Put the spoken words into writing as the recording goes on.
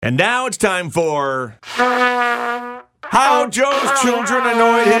And now it's time for How Joe's Children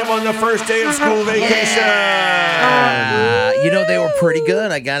Annoyed Him on the First Day of School Vacation. They were pretty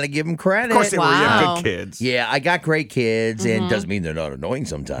good. I got to give them credit. Of course they were. You have good kids. Yeah, I got great kids, and doesn't mean they're not annoying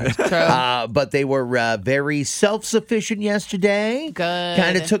sometimes. But they were very self-sufficient yesterday. Good.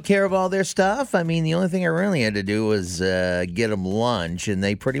 Kind of took care of all their stuff. I mean, the only thing I really had to do was get them lunch, and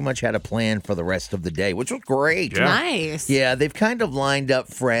they pretty much had a plan for the rest of the day, which was great. Yeah. Nice. Yeah, they've kind of lined up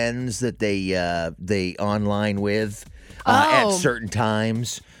friends that they online with at certain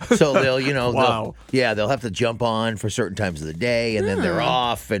times. So they'll, Wow. they'll have to jump on for certain times of the day, and then they're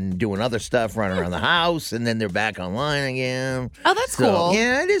off and doing other stuff, running around the house, and then they're back online again. Oh, that's So, cool.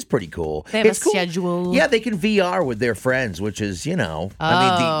 Yeah, it is pretty cool. They have It's a cool. schedule. Yeah, they can VR with their friends, which is, it's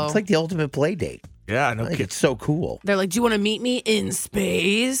like the ultimate play date. Yeah, no I think kids. it's so cool. They're like, do you want to meet me in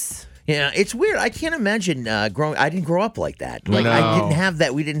space? Yeah, it's weird. I can't imagine growing. I didn't grow up like that. Like No. I didn't have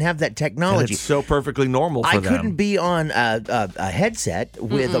that. We didn't have that And technology. it's so perfectly normal for I them. couldn't be on a headset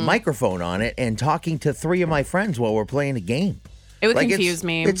with a microphone on it and talking to three of my friends while we're playing a game. It would Like, confuse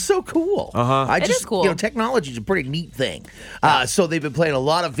me. It's so cool. Uh-huh. It is cool. Technology is a pretty neat thing. So they've been playing a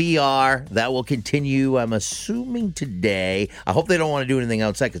lot of VR. That will continue, I'm assuming, today. I hope they don't want to do anything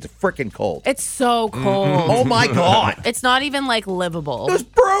outside because it's freaking cold. It's so cold. Oh, my God. It's not even like livable. It was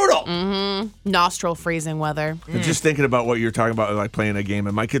brutal. Nostril freezing weather. And just thinking about what you're talking about, like playing a game,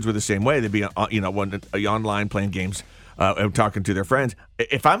 and my kids were the same way. They'd be, online playing games. And talking to their friends.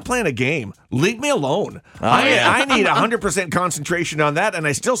 If I'm playing a game, leave me alone. I need 100% concentration on that, and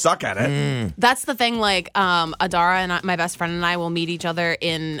I still suck at it. That's the thing. Like, Adara and my best friend and I will meet each other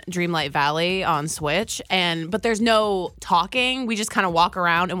in Dreamlight Valley on Switch, but there's no talking. We just kind of walk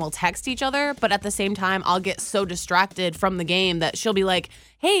around and we'll text each other. But at the same time, I'll get so distracted from the game that she'll be like,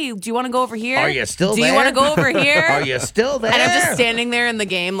 "Hey, do you want to go over here? Are you still Do there? you want to go over here? Are you still there? And I'm just standing there in the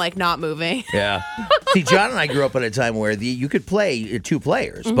game, like not moving. Yeah. See, John and I grew up at a time where you could play two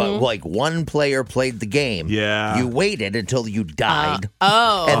players, but like one player played the game. Yeah. You waited until you died.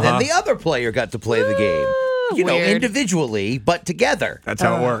 Oh. And then the other player got to play the game. Weird. Individually, but together. That's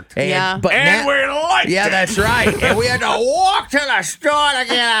how it worked. And, Yeah. But And we liked yeah, it. that's right. And we had to walk to the store to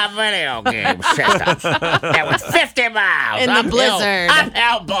get our video game systems. That was 50 miles. In the uphill- blizzard.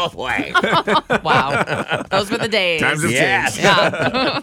 Uphill both ways. Wow. Those were the days. Times have Yes. changed. Yeah.